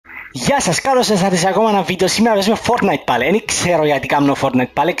Γεια σας, καλώς ήρθατε σε ακόμα ένα βίντεο. Σήμερα παίζουμε Fortnite πάλι. Δεν ξέρω γιατί κάνω Fortnite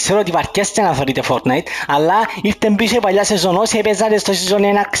πάλι. Ξέρω ότι βαρκέστε να θεωρείτε Fortnite, αλλά ήρθε πίσω η παλιά σεζόν. Όσοι έπαιζατε στο σεζόν 1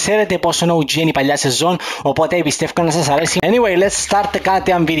 ξέρετε πόσο OG είναι η παλιά σεζόν, οπότε πιστεύω να σας αρέσει. Anyway, let's start the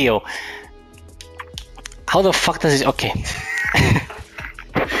goddamn video. How the fuck does this... Okay.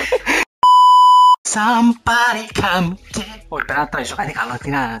 Somebody come to... Όχι, πρέπει να τραβήσω κάτι καλό,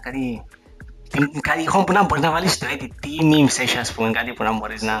 κάτι ήχο που να μπορείς να βάλεις στο edit. Τι memes έχει, ας πούμε, κάτι που να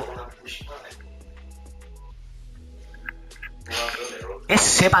μπορείς να...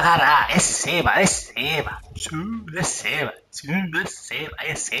 Εσέπα χαρά, εσέπα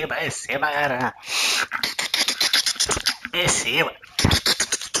χαρά.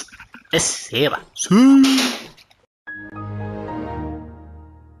 Εσέπα.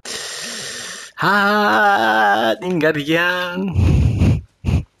 Α, την καρδιά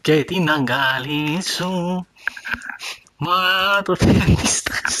και την αγκάλι σου, μα το θέλεις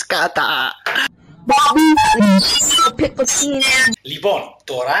στα σκάτα. Λοιπόν,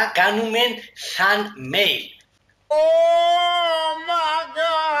 τώρα κάνουμε thumbnail. Oh my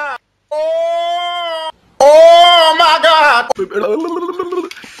god! Oh my god!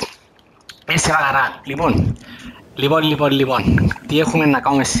 Έσαι βαγαρά. Λοιπόν, τι έχουμε να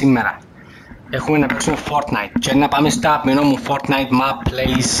κάνουμε σήμερα? Έχουμε να παίξουμε Fortnite και να πάμε στο αγαπημένο μου Fortnite map,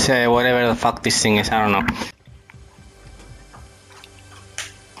 place, whatever the fuck this thing is, I don't know.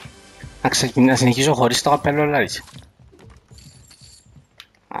 Να συνεχίσω χωρίς το καπέλο λάρις.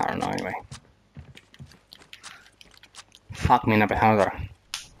 I don't know anyway. Fuck me, να πεθάνω τώρα.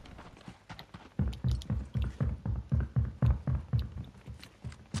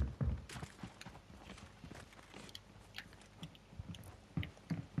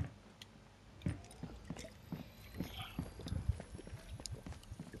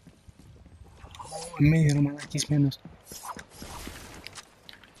 Μέγερο μαλακισμένος.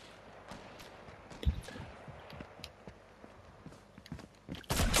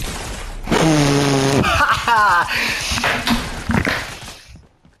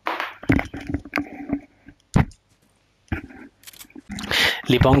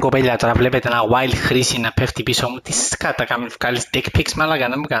 Λοιπόν κοπέλια, τώρα βλέπετε ένα wild χρήση να πέφτει πίσω μου. Τι σκάτα κάνεις, βγάλεις dick pics μαλάκα,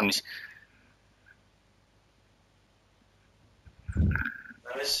 να μου κάνεις.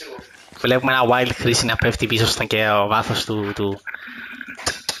 Βλέπουμε ένα wild χρήση να πέφτει πίσω στο και ο βάθος του...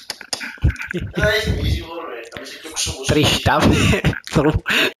 Τρίχτα.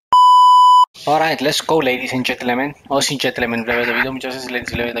 Alright, let's go ladies and gentlemen. Όσοι gentlemen βλέπετε το βίντεο μου και όσοι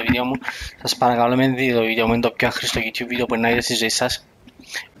ladies βλέπετε το βίντεο μου, σας παρακαλώ μην δείτε το βίντεο μου, είναι το πιο άχρηστο YouTube βίντεο που να δείτε στη ζωή σας.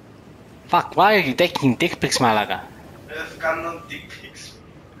 Fuck, why are you taking dick pics μαλάκα? Δεν κάνω dick pics.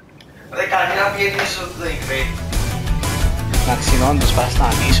 Ρε κανένα πιένει ίσως το ικρέ. Εντάξει, είναι όντως, πας να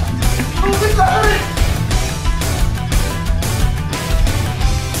σταματήσω.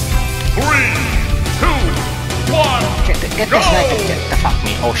 Get the sniper, get the fuck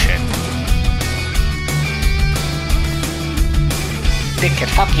me, oh shit.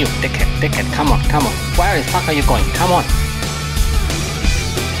 Dickhead, fuck you, dickhead, come on. Where the fuck are you going? Come on.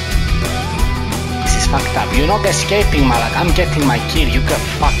 This is fucked up. You're not escaping, malak. I'm getting my kill. You get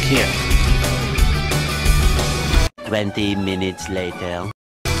fucked here. 20 minutes later.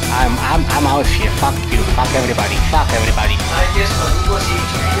 I'm out here. Fuck you. Fuck everybody. I guess what was it?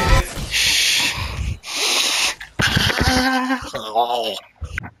 Shh.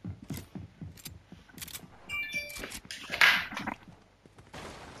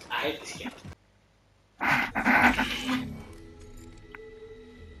 I hate this game.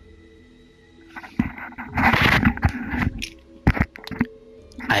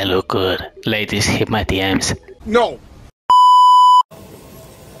 I look good. Ladies, hit my DMs. No!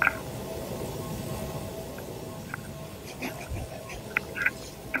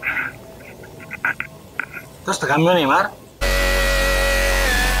 Πώς το κάνει ο Νεϊμάρ?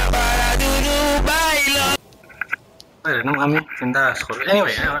 Ωραία, να μου κάνει την τάρα σχολή.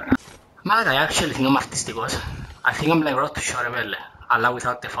 Anyway, μάλακα, I actually think I'm artistικός. I think I'm like road to show rebelle, αλλά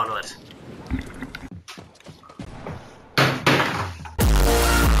without the followers.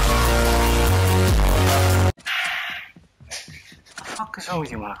 Fuck is wrong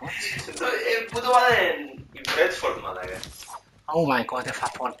with you, μάλακα? Πού το βάλε η Bradford, μαλάκα? Oh my god, if I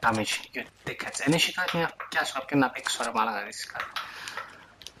fall damage, you dickheads. Εν έχει κάτι να πιάσω κάποιον να παίξω ρε μάλακα δεις κάτι.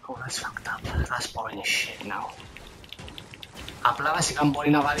 Oh, that's fucked up. That's boring as shit now. Απλά βασικά μπορεί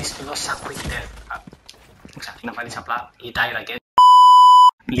να βάλεις το δώσα quick death. Ξαφνικά να βάλεις απλά η τάιρα και...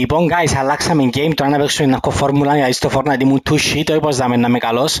 Λοιπόν guys, αλλάξαμε game, τώρα να παίξω ένα φόρμουλα γιατί στο Fortnite ήμουν too shit, όχι πως δάμε να είμαι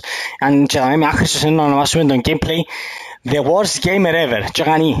καλός. Αν και δάμε με άχρηστος είναι να ονομάσουμε τον gameplay The worst gamer ever, και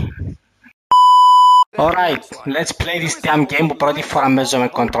κάνει. Alright, let's play this damn game που πρώτη φορά παίζω με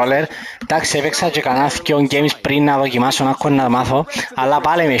controller. Εντάξει, έπαιξα και κανένα δυο games πριν να δοκιμάσω να έχω να μάθω, αλλά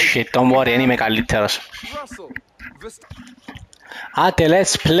πάλι με shit, don't worry, δεν είμαι καλύτερος. Άτε,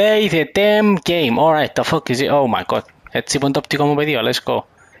 let's play the damn game. Alright, the fuck is it? Oh my god. Έτσι είναι το οπτικό μου πεδίο, let's go.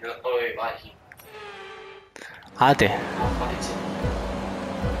 Άτε.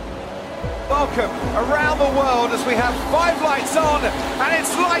 Welcome around the world as we have 5 lights on and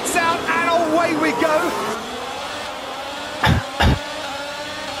it's lights out and away we go.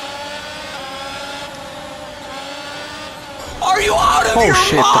 Are you out of your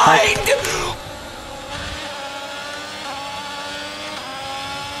mind?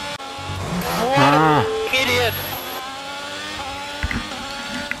 Idiot!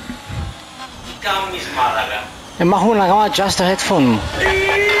 Μα έχω να κάνω adjust το headphone μου.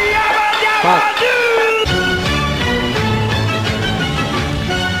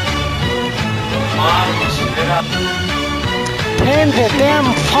 Turn the damn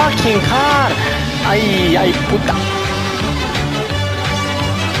fucking car! Ay, puta.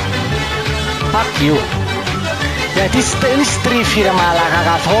 Fuck you. Γιατί δεν στρίφει ρε μαλάκα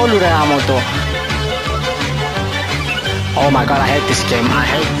καθόλου ρε γάμο το. Oh my god, I hate this game. I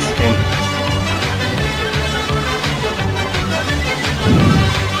hate this game.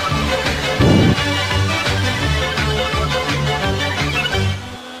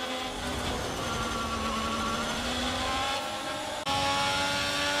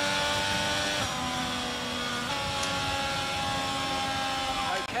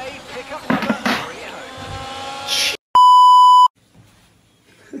 Okay, pick up number 3 home.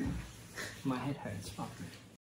 My head hurts. Fuck.